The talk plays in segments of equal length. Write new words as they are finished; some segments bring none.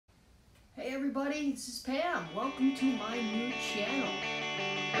Hey everybody, this is Pam. Welcome to my new channel.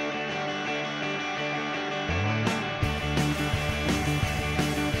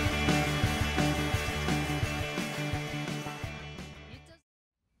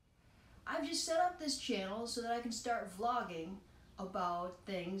 I've just set up this channel so that I can start vlogging about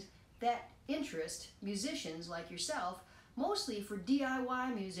things that interest musicians like yourself, mostly for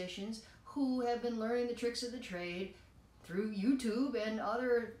DIY musicians who have been learning the tricks of the trade through YouTube and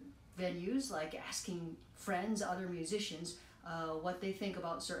other venues, like asking friends, other musicians, what they think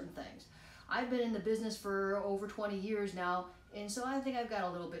about certain things. I've been in the business for over 20 years now, and so I think I've got a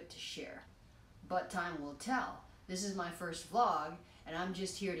little bit to share. But time will tell. This is my first vlog, and I'm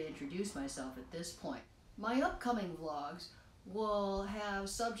just here to introduce myself at this point. My upcoming vlogs will have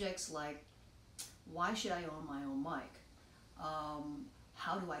subjects like, why should I own my own mic?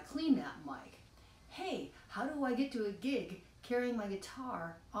 How do I clean that mic? Hey, how do I get to a gig carrying my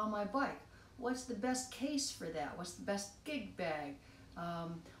guitar on my bike? What's the best case for that? What's the best gig bag?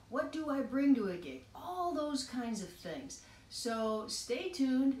 What do I bring to a gig? All those kinds of things. So stay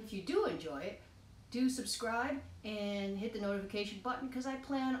tuned. If you do enjoy it, do subscribe and hit the notification button, because I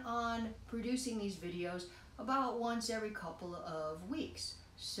plan on producing these videos about once every couple of weeks.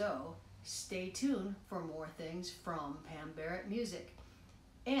 So stay tuned for more things from Pam Barrett Music.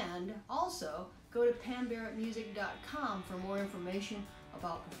 And also go to pambarrettmusic.com for more information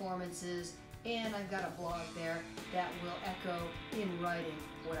about performances, and I've got a blog there that will echo in writing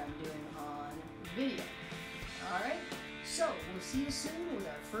what I'm doing on video. Alright, so we'll see you soon with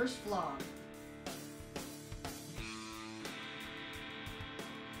our first vlog.